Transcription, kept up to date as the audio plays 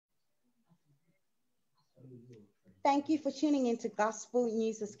Thank you for tuning into Gospel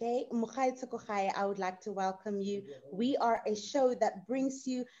News SK. I would like to welcome you. We are a show that brings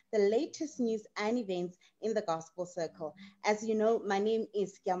you the latest news and events in the gospel circle. As you know, my name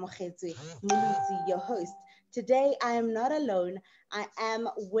is Keamo March, your host. Today, I am not alone. I am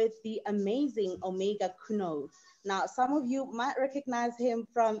with the amazing Omega Khunou. Now, some of you might recognize him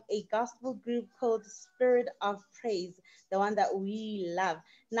from a gospel group called Spirit of Praise, the one that we love.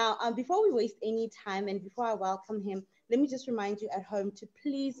 Now, before we waste any time and before I welcome him, let me just remind you at home to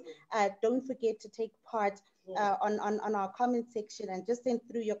please don't forget to take part on our comment section and just send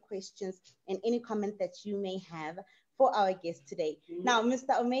through your questions and any comment that you may have for our guest today. Now,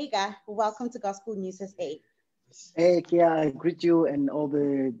 Mr. Omega, welcome to Gospel News SA. Hey, Kia, I greet you and all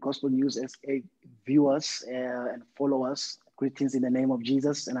the Gospel News SA viewers and followers. Greetings in the name of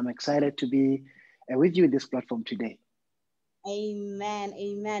Jesus, and I'm excited to be with you in this platform today. Amen,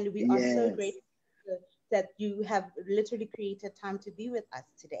 amen. We are so grateful that you have literally created time to be with us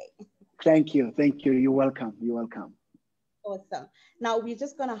today. Thank you. You're welcome. Awesome. Now we're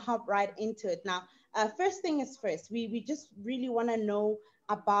just gonna hop right into it. Now, first thing is first. We just really want to know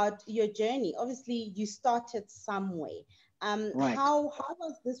about your journey. Obviously, you started some way. Right. How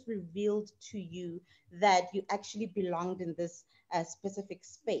was this revealed to you that you actually belonged in this specific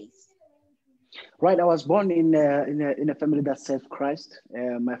space? Right. I was born in a family that served Christ.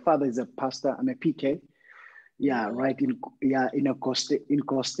 My father is a pastor. I'm a PK. Yeah. Right. In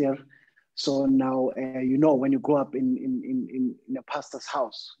Coster. So now, when you grow up in a pastor's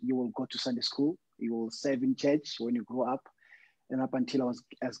house, you will go to Sunday school. You will serve in church when you grow up. And up until I was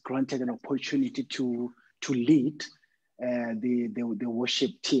granted an opportunity to lead the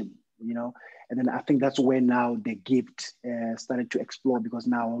worship team, and then I think that's where now the gift started to explore, because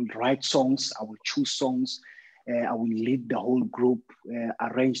now I will write songs, I will choose songs, I will lead the whole group,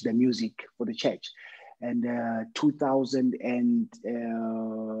 arrange the music for the church. And 2000,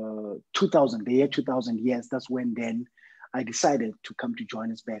 the year 2000, yes, that's when then I decided to come to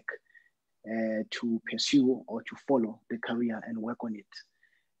Johannesburg to pursue or to follow the career and work on it.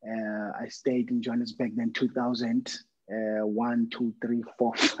 I stayed in Johannesburg then 2000, 1, 2, 3,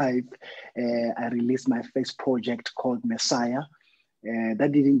 4, 5. I released my first project called Messiah.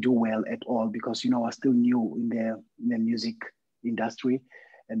 That didn't do well at all because, I was still new in the music industry.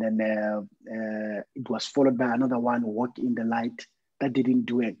 And then it was followed by another one, Walk in the Light. That didn't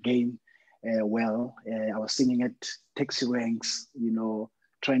do again well. I was singing at taxi ranks,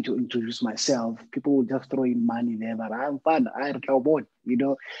 trying to introduce myself. People would just throw in money there, but I'm fun. I'm cowboy,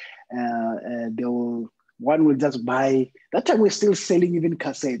 one will just buy. That time we're still selling even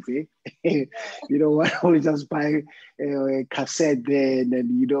cassettes, eh? One will just buy a cassette there, and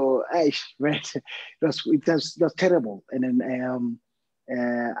then right? It was terrible. And then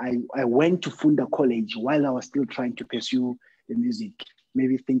I went to Funda College while I was still trying to pursue the music,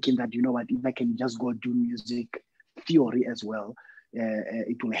 maybe thinking that if I can just go do music theory as well,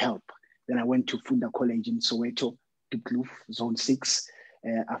 it will help. Then I went to Funda College in Soweto, Diepkloof, Zone 6.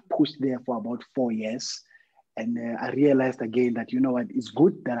 I pushed there for about 4 years. And I realized again that, it's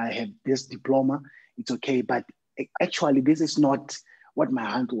good that I have this diploma. It's okay. But actually, this is not what my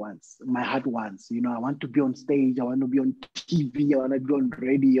heart wants. I want to be on stage. I want to be on TV. I want to be on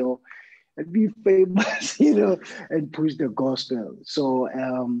radio and be famous, and push the gospel. So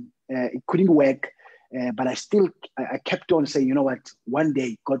it couldn't work. But I kept on saying, one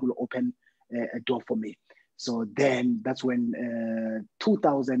day God will open a door for me. So then that's when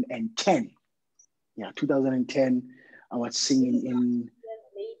 2010, 2010, I was singing in.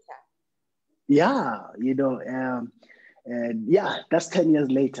 That's 10 years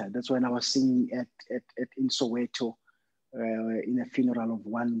later. That's when I was singing at in Soweto in a funeral of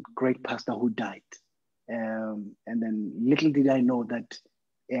one great pastor who died. And then little did I know that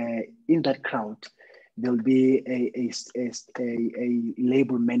in that crowd, there'll be a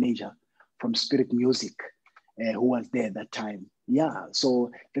label manager from Spirit Music who was there at that time. Yeah,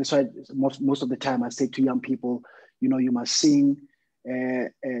 so that's why most of the time I say to young people, you must sing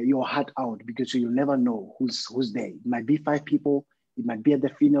your heart out, because you'll never know who's there. It might be 5 people, it might be at the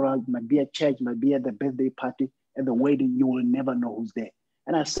funeral, it might be at church, it might be at the birthday party, at the wedding. You will never know who's there.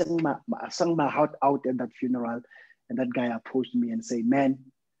 And I sang my heart out at that funeral, and that guy approached me and said, "Man,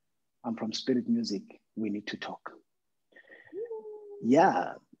 I'm from Spirit Music. We need to talk."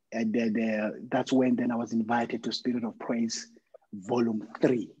 Yeah, and then that's when then I was invited to Spirit of Praise, Volume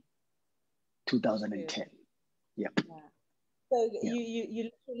 3, 2010. Yep. Yeah. So you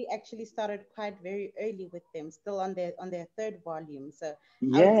literally actually started quite very early with them, still on their 3rd volume. So I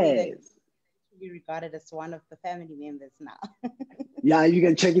would say that actually regarded as one of the family members now. Yeah, you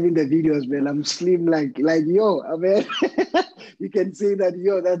can check it in the videos, man. I'm slim like yo, I mean, you can see that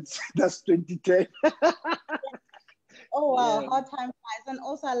yo, that's 2010. Oh wow, Yeah, how time flies. And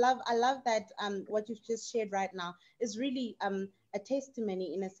also I love that what you've just shared right now is really a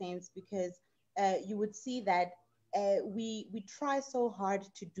testimony in a sense, because you would see that we try so hard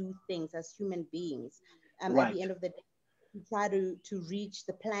to do things as human beings. At right. the end of the day, we try to reach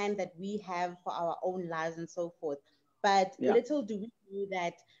the plan that we have for our own lives and so forth. But Yeah, little do we know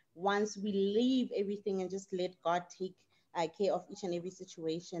that once we leave everything and just let God take care of each and every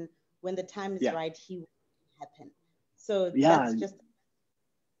situation, when the time is yeah, right, He will happen. So yeah. that's just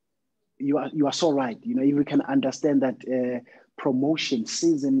You are so right. You know, if we can understand that promotion,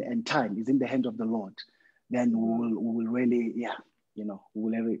 season, and time is in the hands of the Lord, then mhm, we will really, yeah, you know,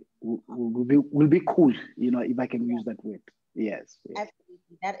 we'll be cool. You know, if I can use that word. Yes, yeah,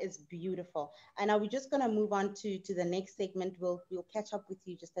 absolutely, that is beautiful. And now we're just gonna move on to the next segment. We'll catch up with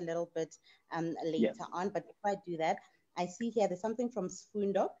you just a little bit yeah. later on. But before I do that, I see here there's something from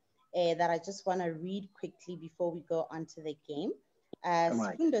Sfundo that I just want to read quickly before we go on to the game. All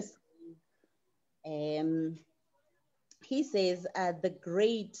right. Sfundo, um, he says, the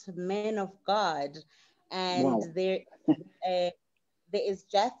great man of God, and Wow, uh, there is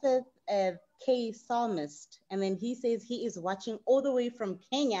Japheth K. Psalmist, and then he says he is watching all the way from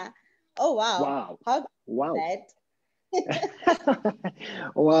Kenya. Oh wow, wow, how good wow. is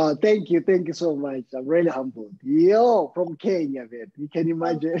Wow, thank you so much. I'm really humbled. Yo, from Kenya, man. You can that?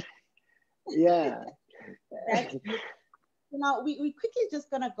 imagine. Yeah. That's beautiful. So now we quickly just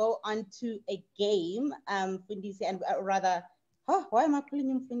gonna go on to a game, Fundisi, and rather, oh, why am I calling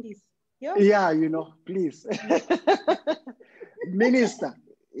him Fundisi? Yo, Yeah, you know, please. Minister,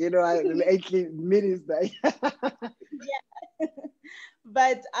 you know, I actually minister. yeah.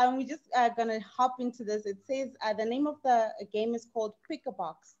 But we're just gonna hop into this. It says the name of the game is called Quicker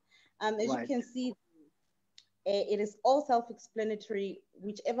Box. As you Right. can see, it is all self-explanatory.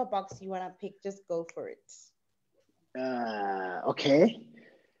 Whichever box you wanna pick, just go for it. Okay.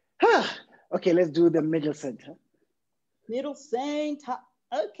 Okay, let's do the middle center. Middle center.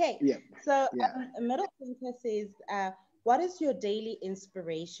 Okay. Yeah, So yeah. middle center says, what is your daily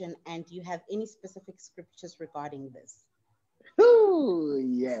inspiration, and do you have any specific scriptures regarding this? Ooh,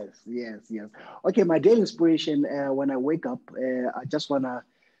 yes, yes, yes. Okay, my daily inspiration when I wake up, I just want to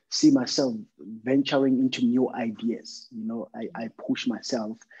see myself venturing into new ideas. You know, I push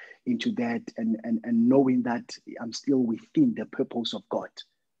myself into that and knowing that I'm still within the purpose of God.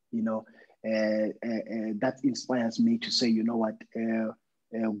 You know, that inspires me to say, you know what,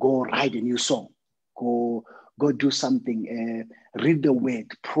 go write a new song, go go do something, read the word,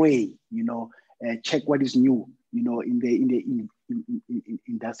 pray. You know, check what is new, you know, in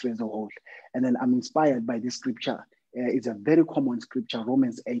industry as a whole. And then I'm inspired by this scripture. It's a very common scripture,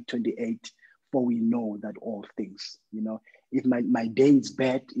 Romans 8:28. For we know that all things, you know, if my day is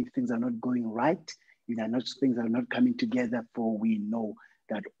bad, if things are not going right, if things are not coming together, for we know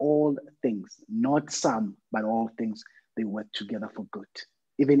that all things, not some, but all things, they work together for good.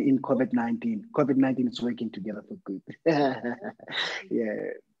 Even in COVID-19 is working together for good. Yeah,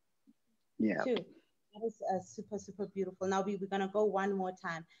 yeah, True. That is super, super beautiful. Now we're going to go one more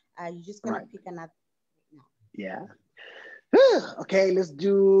time. You're just going to right, pick another now. yeah. Okay, let's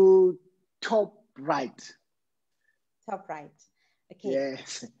do top right. Top right. Okay.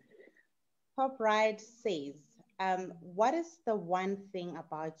 Yes. Top right says, what is the one thing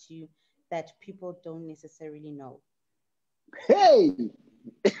about you that people don't necessarily know? Hey.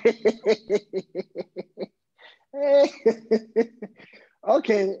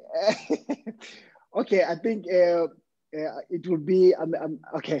 Okay. Okay, I think it will be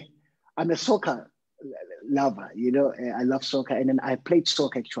okay. I'm a soccer lover, you know. I love soccer, and then I played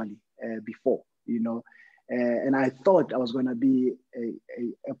soccer actually before, you know, and I thought I was going to be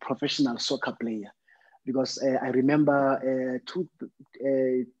a professional soccer player because I remember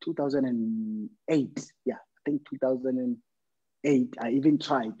 2008, yeah, I think 2008. I even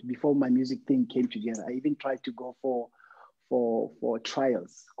tried before my music thing came together. I even tried to go for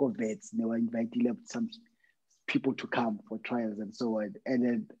trials, go vets. They were inviting some people to come for trials and so on. And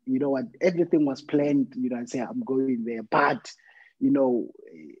then, you know what, everything was planned, you know, I say I'm going there. But, you know,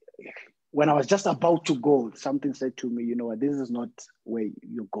 when I was just about to go, something said to me, you know what, this is not where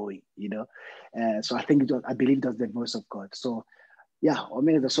you're going, you know. So I believe it was the voice of God. So yeah,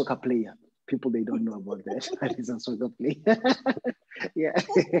 Omega is a soccer player. People, they don't know about that. But he's a soccer player. Yeah.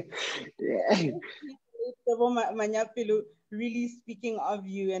 Yeah. Manyapilu really speaking of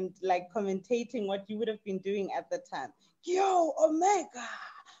you and like commentating what you would have been doing at the time. Yo, Omega,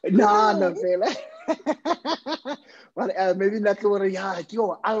 No, no, fela. But maybe not one. Yeah,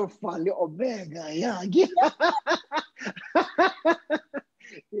 yo, Alpha, the Omega. Yeah, yeah,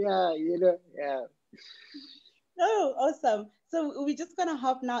 yeah. You know, yeah. Oh, awesome. So we're just going to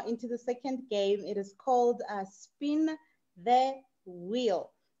hop now into the second game. It is called Spin the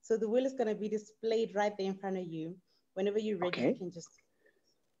Wheel. So the wheel is going to be displayed right there in front of you. Whenever you're ready, you Okay. can just.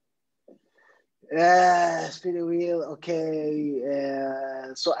 Spin the wheel. Okay.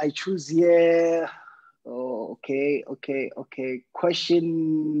 So I choose here. Oh, okay, okay, okay. Question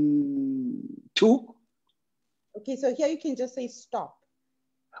 2. Okay, so here you can just say stop.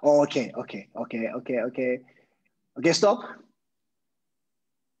 Oh, okay, okay, okay, okay, okay. Okay, stop.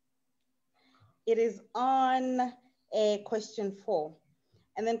 It is on question 4.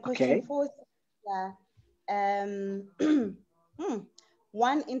 And then question Okay. 4 is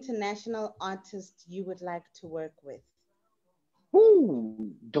one international artist you would like to work with.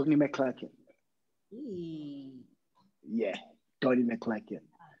 Ooh, Donnie McClurkin. Eee, Yeah, Donnie McClurkin.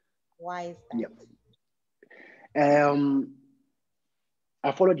 why is that? Yep. Um,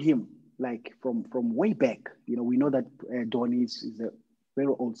 I followed him like from way back. You know, we know that Donnie is a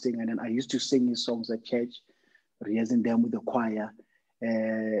very old singer, and then I used to sing his songs at church, rehearsing them with the choir.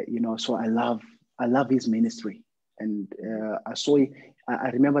 You know, so I love his ministry, and I saw. I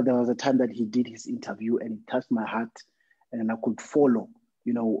remember there was a time that he did his interview, and it touched my heart, and I could follow.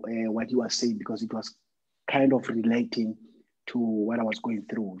 You know what he was saying because it was kind of relating to what I was going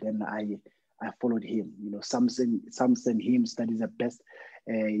through. Then I followed him. You know, some hymns that is the best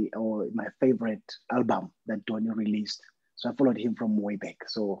or my favorite album that Donny released. So I followed him from way back.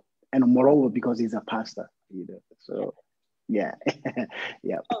 So and moreover because he's a pastor, you know. So yeah,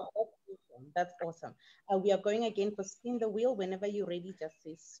 yeah. Oh, that's awesome. That's awesome. We are going again for spin the wheel. Whenever you're ready, just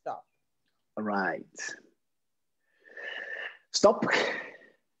say stop. All right. Stop.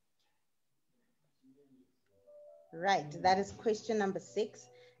 Right. That is question number 6.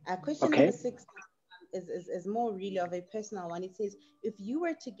 Question number Okay. 6 is more really of a personal one. It says, if you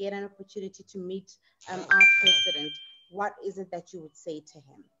were to get an opportunity to meet our president, what is it that you would say to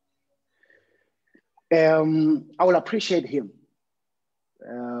him? I will appreciate him,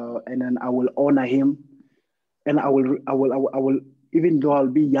 and then I will honor him, and I will, even though I'll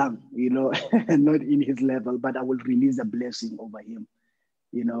be young, you know, not in his level, but I will release a blessing over him,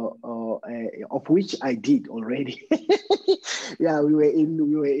 you know, of which I did already. Yeah, we were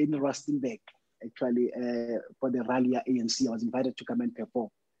in Rustenburg actually for the rally at ANC. I was invited to come and perform,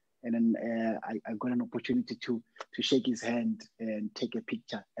 and then I got an opportunity to shake his hand and take a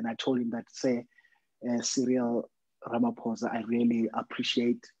picture. And I told him that, say, Cyril Ramaphosa, I really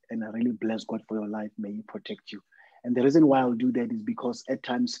appreciate and I really bless God for your life. May He protect you. And the reason why I'll do that is because at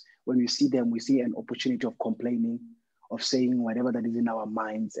times when we see them, we see an opportunity of complaining, of saying whatever that is in our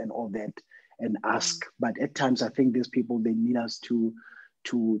minds and all that, and ask. But at times, I think these people, they need us to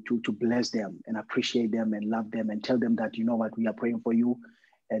bless them and appreciate them and love them and tell them that, you know what, we are praying for you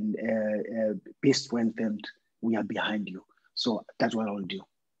and be strengthened. We are behind you. So that's what I'll do.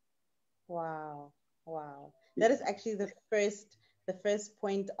 Wow. Wow. That is actually the first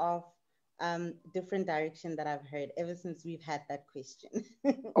point of different direction that I've heard ever since we've had that question.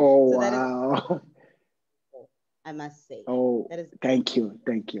 Oh, So that is, wow. I must say, Oh, that is. thank you.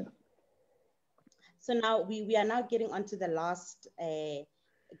 Thank you. So now we are now getting onto the last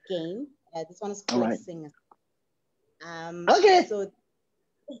game. This one is All called right. Sing. Okay. So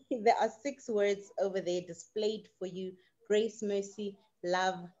there are 6 words over there displayed for you: grace, mercy,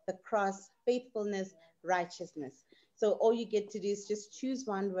 love, the cross, faithfulness, righteousness. So all you get to do is just choose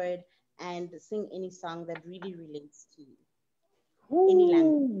one word and sing any song that really relates to you, any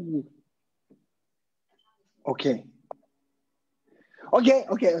language. Ooh. Okay. Okay.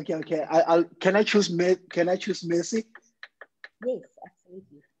 I'll can I choose can I choose Messi? Yes,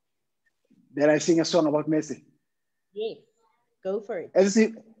 absolutely. Then I sing a song about Messi. Yes, go for it. As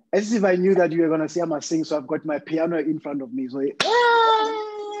if I knew that you were gonna say I must sing, so I've got my piano in front of me. So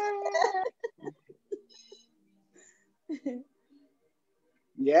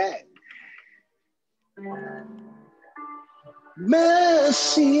yeah.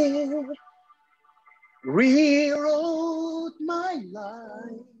 Mercy rewrote my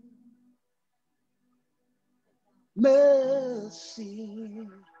life. Mercy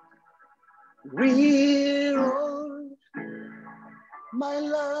rewrote my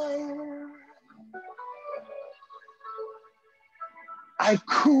life. I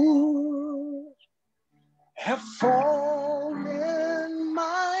could have fallen,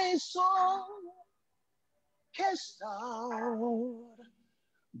 my soul cast out,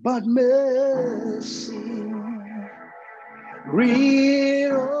 but mercy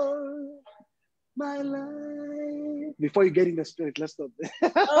Read all my life. Before you get in the spirit, let's stop there.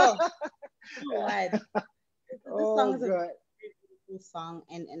 Oh, what? This song is a God. very beautiful song,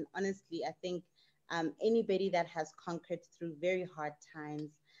 and honestly, I think anybody that has conquered through very hard times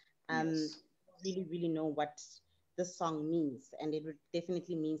Yes. really, really know what this song means, and it would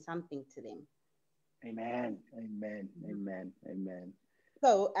definitely mean something to them. Amen. Amen. Amen. Amen.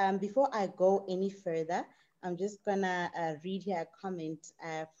 So before I go any further, I'm just gonna read here a comment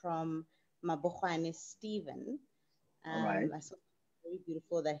from Mabokhwane Stephen. All right. I saw something very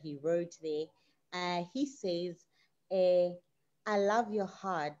beautiful that he wrote there. He says, eh, I love your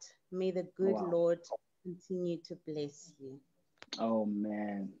heart. May the good Wow. Lord continue to bless you. Oh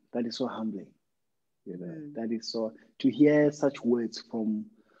man, that is so humbling. You know, Mhm. that is so to hear such words from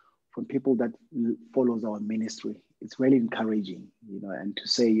people that follows our ministry. It's really encouraging, you know, and to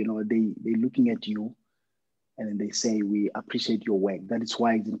say, you know, they're looking at you and then they say, we appreciate your work. That is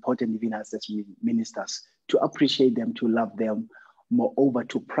why it's important, even us as ministers, to appreciate them, to love them, moreover,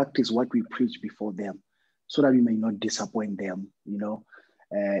 to practice what we preach before them so that we may not disappoint them, you know.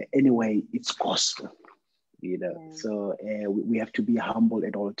 Anyway, it's gospel, you know. Yeah. So we have to be humble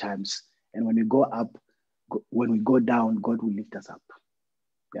at all times. And when we go up, when we go down, God will lift us up.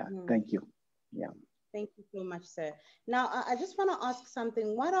 Yeah, Mhm. thank you. Yeah. Thank you so much, sir. Now, I just want to ask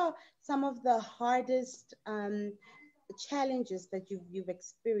something. What are some of the hardest challenges that you've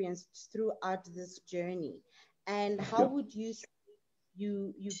experienced throughout this journey, and how Yeah. would you say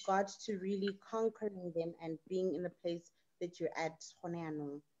you got to really conquering them and being in the place that you're at,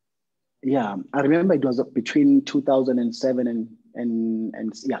 Honeano? Yeah, I remember it was between 2007 and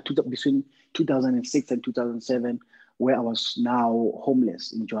yeah, between 2006 and 2007, where I was now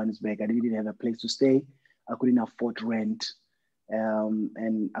homeless in Johannesburg. I didn't have a place to stay. I couldn't afford rent,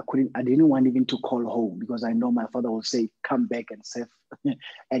 and I didn't want even to call home because I know my father will say, "Come back and serve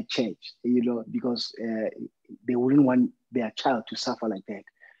at church," you know, because they wouldn't want their child to suffer like that.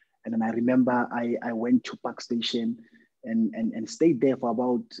 And then I remember I went to Park Station and stayed there for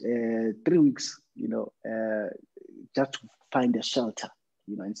about 3 weeks, you know, just to find a shelter,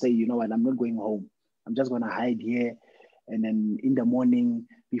 you know, and say, you know what, I'm not going home. I'm just going to hide here. And then in the morning,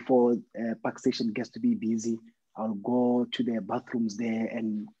 before Park Station gets to be busy, I'll go to the bathrooms there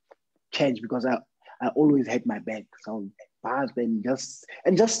and change because I always had my bag. So I'll bath and just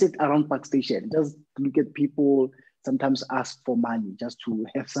sit around Park Station, just look at people, sometimes ask for money just to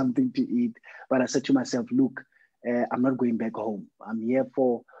have something to eat. But I said to myself, look, I'm not going back home. I'm here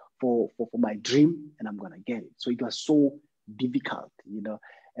for my dream and I'm gonna get it. So it was so difficult, you know.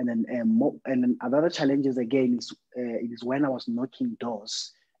 And then and then other challenges again is it is when I was knocking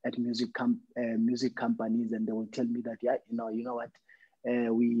doors at music companies and they will tell me that, yeah, you know what,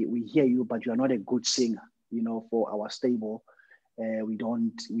 we hear you, but you are not a good singer, you know, for our stable. We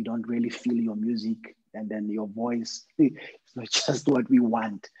don't really feel your music, and then your voice is not just what we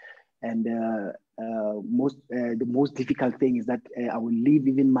want. And the most difficult thing is that I will leave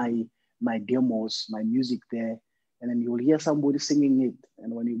even my demos, my music there, and then you will hear somebody singing it,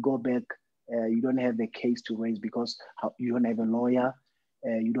 and when you go back, you don't have a case to raise because you don't have a lawyer,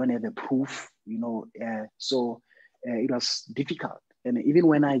 you don't have a proof, you know. So it was difficult. And even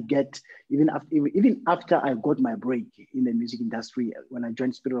when I get, even after I got my break in the music industry, when I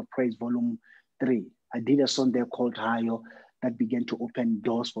joined Spirit of Praise Volume 3, I did a song there called Hayo that began to open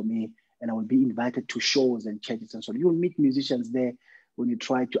doors for me. And I would be invited to shows and churches and so on. You'll meet musicians there when you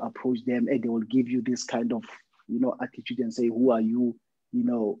try to approach them, and they will give you this kind of, you know, attitude and say, who are you? You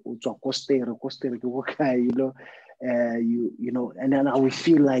know, you know, you know, and then I will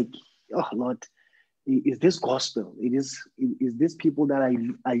feel like, oh Lord, is this gospel? Is this people that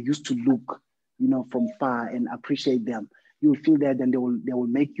I used to look, you know, from far and appreciate them? You will feel that, and they will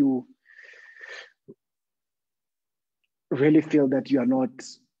make you really feel that you are not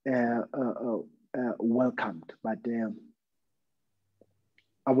welcomed. But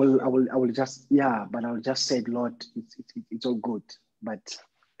I will just, yeah, but I will just say, Lord, it's all good. But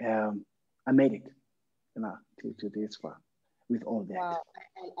I made it, you know, to this far with all that. Wow,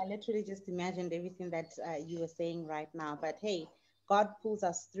 I literally just imagined everything that you were saying right now. But hey, God pulls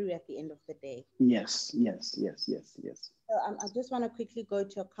us through at the end of the day. Yes, yes, yes, yes, yes. So I just want to quickly go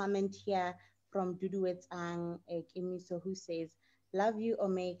to a comment here from Duduetsang Kemiso, who says, "Love you,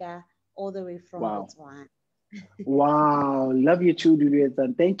 Omega, all the way from Wow. Botswana." Wow, love you too, Juliet,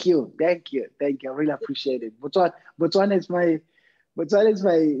 and thank you, thank you, thank you. I really appreciate it. Botswana is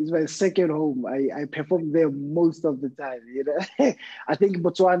my second home. I perform there most of the time. You know, I think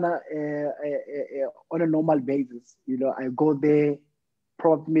Botswana on a normal basis. You know, I go there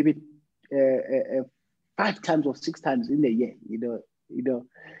probably maybe 5 times or 6 times in a year.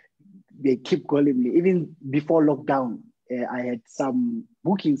 They keep calling me. Even before lockdown, I had some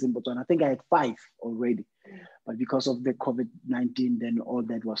bookings in Botswana. I think I had 5 already. But because of the COVID-19, then all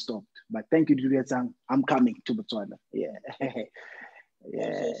that was stopped. But thank you, Juliet. I'm coming to Botswana. Yeah.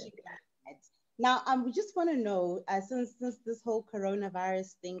 Yeah. Now, we just want to know, since this whole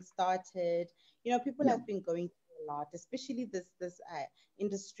coronavirus thing started, people have been going through a lot, especially this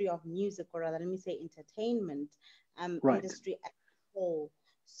industry of music, or rather, let me say, entertainment industry as a whole.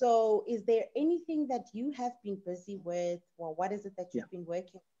 So, is there anything that you have been busy with, or what is it that you've been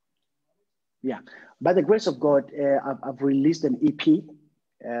working on? Yeah, by the grace of God, I've released an EP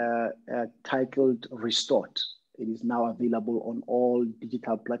titled Restored. It is now available on all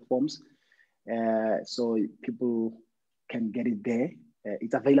digital platforms. So people can get it there.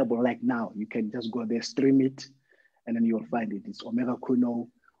 It's available like now. You can just go there, stream it, and then you'll find it. It's Omega Khunou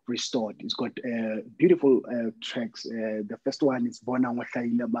Restored. It's got beautiful tracks. The first one is Bona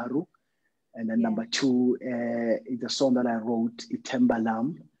Ngwahlaile Baru. And then number 2 is a song that I wrote, Itemba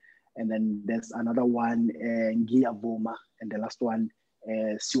Lam. And then there's another one, Ngia Boma. And the last one,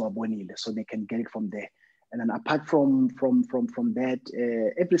 Siwa Bonile. So they can get it from there. And then apart from that,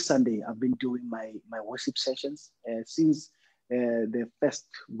 every Sunday I've been doing my worship sessions since the first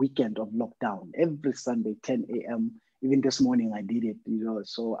weekend of lockdown. Every Sunday, 10 a.m. Even this morning I did it.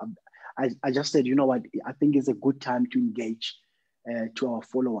 So I just said, you know what? I think it's a good time to engage to our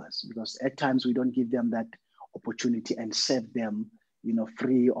followers, because at times we don't give them that opportunity and serve them,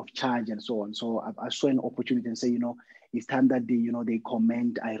 free of charge and so on. So I saw an opportunity and say, it's time that they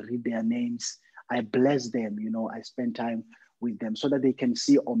comment. I read their names. I bless them, I spend time with them so that they can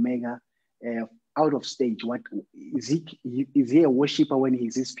see Omega out of stage. What is he a worshiper when he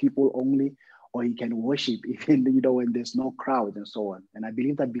sees people only, or he can worship even when there's no crowd and so on? And I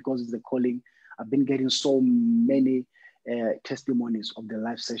believe that because it's the calling, I've been getting so many testimonies of the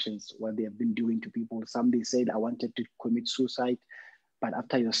live sessions, what they have been doing to people. Some they said, I wanted to commit suicide, but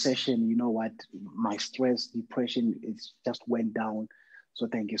after your session, you know what, my stress, depression, it just went down. So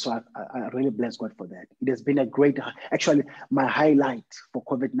thank you. So I really bless God for that. It has been a great, actually, my highlight for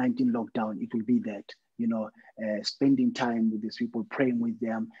COVID-19 lockdown, it will be that, spending time with these people, praying with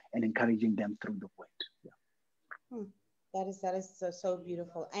them and encouraging them through the word. Yeah. That is so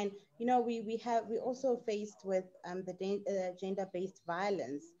beautiful. And, we also faced with the gender-based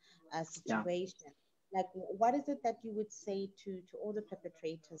violence situation. Like, what is it that you would say to all the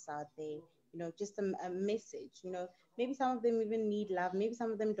perpetrators out there? Just a message. Maybe some of them even need love. Maybe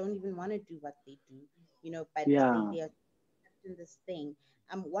some of them don't even want to do what they do. But they are in this thing.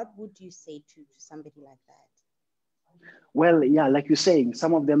 What would you say to somebody like that? Well, yeah, like you're saying,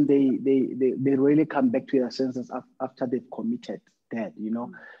 some of them they really come back to their senses after they've committed that,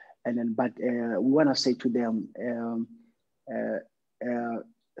 and then but we want to say to them,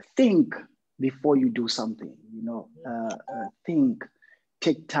 think before you do something, think,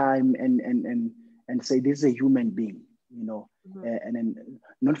 take time and say this is a human being, and then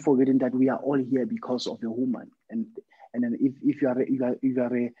not forgetting that we are all here because of a woman, and then if you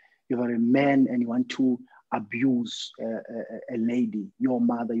are a man and you want to abuse a lady, your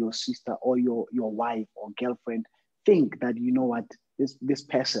mother, your sister, or your wife or girlfriend, think that, what, this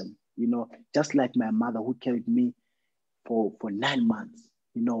person, just like my mother who carried me for 9 months,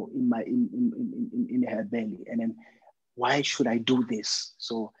 in her belly, and then why should I do this?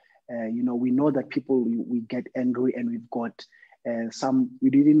 So we know that people, we get angry, and we've got we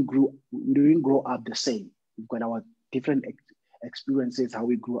didn't grow up the same. We've got our different experiences, how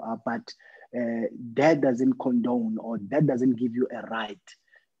we grew up, but that doesn't condone, or that doesn't give you a right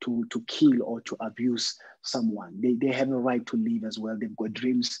to kill or to abuse someone. They have a right to live as well. They've got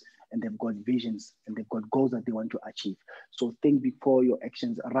dreams and they've got visions and they've got goals that they want to achieve. So think before your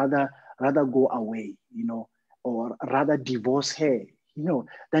actions. Rather go away, or rather divorce her,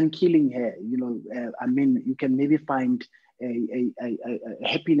 than killing her. You can maybe find a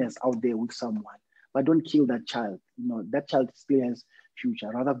happiness out there with someone, but don't kill that child. That child still has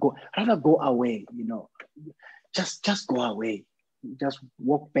future. Rather go away. Just go away. Just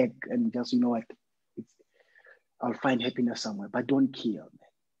walk back and just, I'll find happiness somewhere. But don't kill.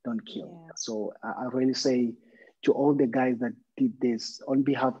 Don't kill. Yeah. So I really say to all the guys that did this, on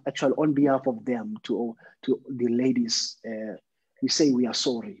behalf of them, to the ladies, we say we are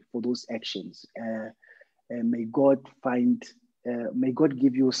sorry for those actions. May God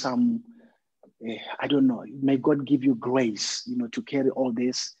give you some. I don't know. May God give you grace, to carry all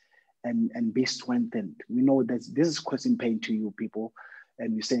this and be strengthened. We know that this is causing pain to you people,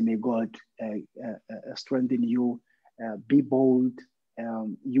 and we say, may God strengthen you. Be bold.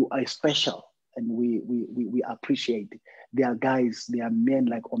 You are special. and we appreciate. There are guys, there are men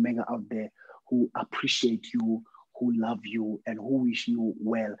like Omega out there who appreciate you, who love you, and who wish you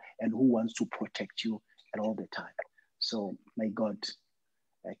well, and who wants to protect you at all the time. So may God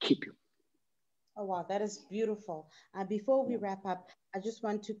keep you. Oh, wow, that is beautiful. Before we Yeah. wrap up, I just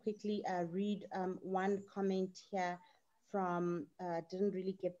want to quickly read one comment here from, didn't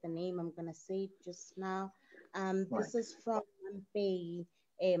really get the name, I'm going to say it just now. Right. This is from Mpei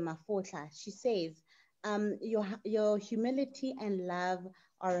Mafotla. She says, your humility and love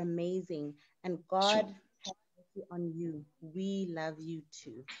are amazing, and God Sure. has mercy on you. We love you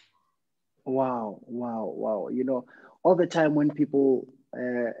too. Wow, wow, wow. All the time when people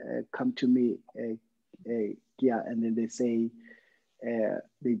come to me, yeah, and then they say,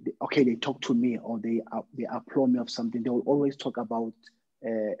 they talk to me, or they applaud me of something, they will always talk about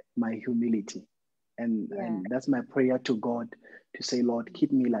my humility. Yeah, And that's my prayer to God, to say, Lord,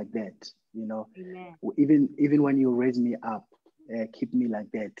 keep me like that. amen. Even when you raise me up, keep me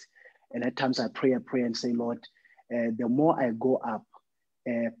like that. And at times I pray and say, Lord, the more I go up,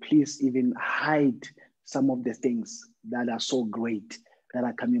 please even hide some of the things that are so great that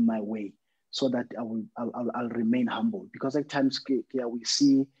are coming my way, so that I'll remain humble. Because at times, yeah, we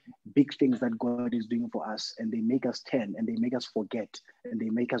see big things that God is doing for us, and they make us turn, and they make us forget, and they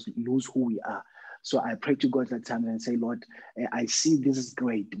make us lose who we are. So I pray to God at times and say, Lord, I see this is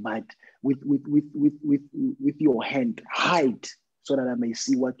great, but with your hand, hide, so that I may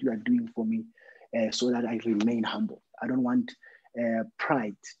see what you are doing for me, so that I remain humble. I don't want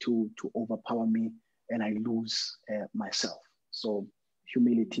pride to overpower me, and I lose myself. So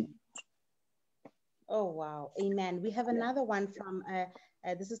humility. Oh, wow. Amen. We have Yeah. another one from,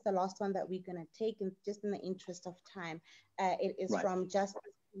 this is the last one that we're going to take, and just in the interest of time. It is Right. from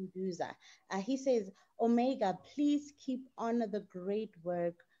Justice Kunduza. He says, Omega, please keep on the great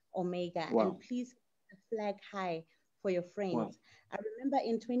work, Omega, and Wow. please keep the flag high for your Wow. friends. I remember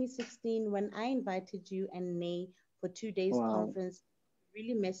in 2016 when I invited you and Nay for 2 days Wow. conference,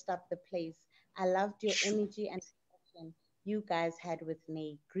 really messed up the place. I loved your Sure. energy and passion you guys had with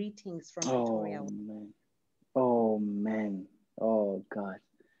Nay. Greetings from Oh Pretoria. man. Oh man. Oh God.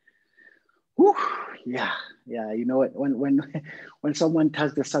 Whew. Yeah. Yeah. You know what? When when someone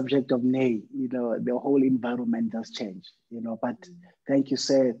touches the subject of nay, the whole environment does change. But thank you,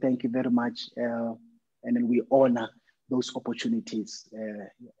 sir. Thank you very much. And then we honor those opportunities.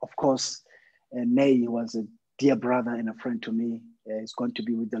 Of course, Nay was a dear brother and a friend to me. He's going to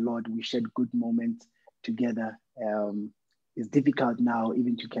be with the Lord. We shared good moments together. It's difficult now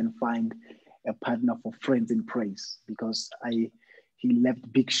even to can find a partner for friends in praise, because he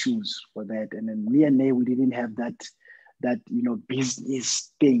left big shoes for that. And then me and Nay, we didn't have that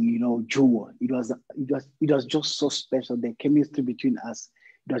business thing, jewel. It was just so special. The chemistry between us,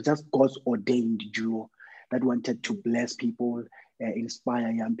 it was just God's ordained jewel that wanted to bless people,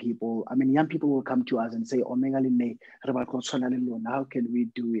 inspire young people. I mean, young people will come to us and say, Omega Line, how can we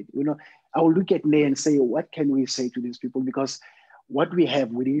do it? I will look at Nay and say, what can we say to these people? Because what we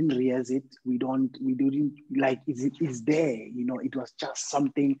have, we didn't realize it. We didn't like it's there. It was just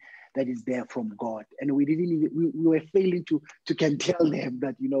something that is there from God. And we didn't even, we were failing to can tell them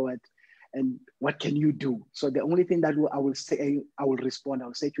that, what, and what can you do? So the only thing that I will say, I will respond,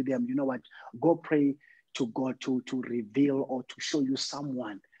 I'll say to them, you know what, go pray to God to reveal or to show you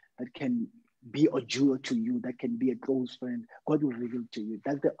someone that can be a jewel to you, that can be a close friend. God will reveal to you.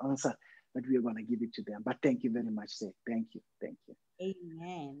 That's the answer that we are going to give it to them. But thank you very much, sir. Thank you. Thank you.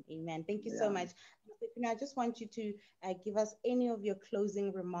 Amen. Amen. Thank you so Yeah. much. I just want you to give us any of your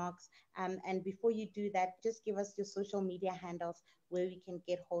closing remarks. And before you do that, just give us your social media handles where we can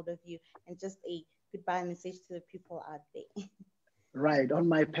get hold of you, and just a goodbye message to the people out there. Right. On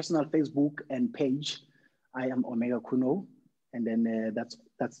my personal Facebook and page, I am Omega Khunou. And then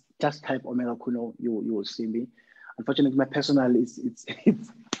that's just type Omega Khunou, you will see me. Unfortunately, my personal it's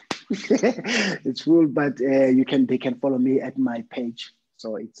it's ruled, but they can follow me at my page.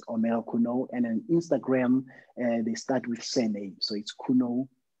 So it's Omega Khunou, and then Instagram they start with same name, so it's Khunou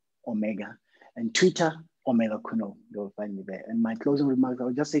Omega, and Twitter Omega Khunou. You'll find me there. And my closing remarks, I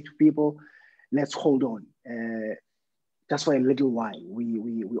would just say to people, let's hold on. Just for a little while,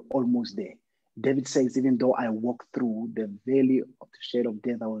 we're almost there. David says, even though I walk through the valley of the shadow of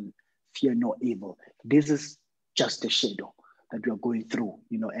death, I will fear no evil. This is just a shadow that we are going through,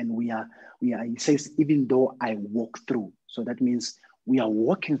 and he says, even though I walk through. So that means we are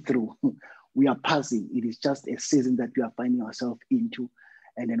walking through, we are passing. It is just a season that we are finding ourselves into.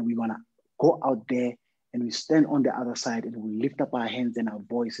 And then we're going to go out there and we stand on the other side and we lift up our hands and our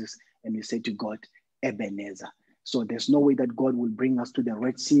voices and we say to God, Ebenezer. So there's no way that God will bring us to the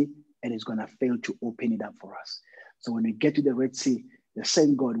Red Sea and he's going to fail to open it up for us. So when we get to the Red Sea, the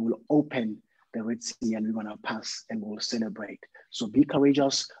same God will open the Red Sea and we're going to pass and we'll celebrate. So be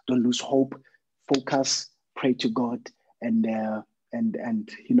courageous. Don't lose hope. Focus. Pray to God. And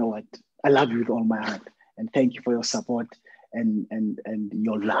you know what? I love you with all my heart. And thank you for your support and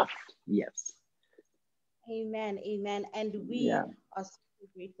your love. Yes. Amen. Amen. And we are so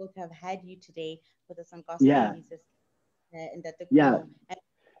grateful to have had you today with us on Gospel News and that the Khunou. And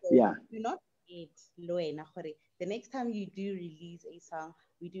so do not forget, Loena, the next time you do release a song,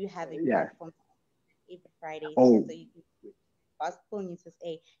 we do have a platform every Friday. So you can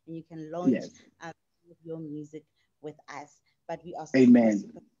GospelNewsSA and you can launch your music with us. But we are super,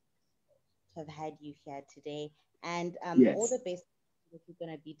 super to have had you here today. And all the best that you're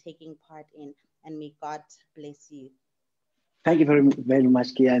going to be taking part in. And may God bless you. Thank you very, very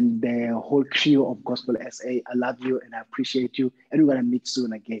much, Kia, and the whole crew of Gospel SA. I love you and I appreciate you. And we're going to meet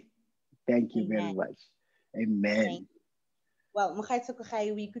soon again. Thank you very much. Amen. Well,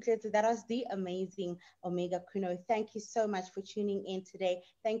 that was the amazing Omega Khunou. Thank you so much for tuning in today.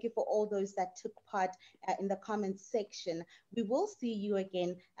 Thank you for all those that took part in the comments section. We will see you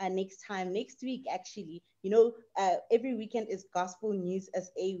again next week, actually. You know, every weekend is Gospel News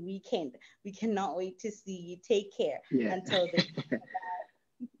as a weekend. We cannot wait to see you. Take care. Until then.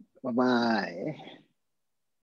 Bye-bye.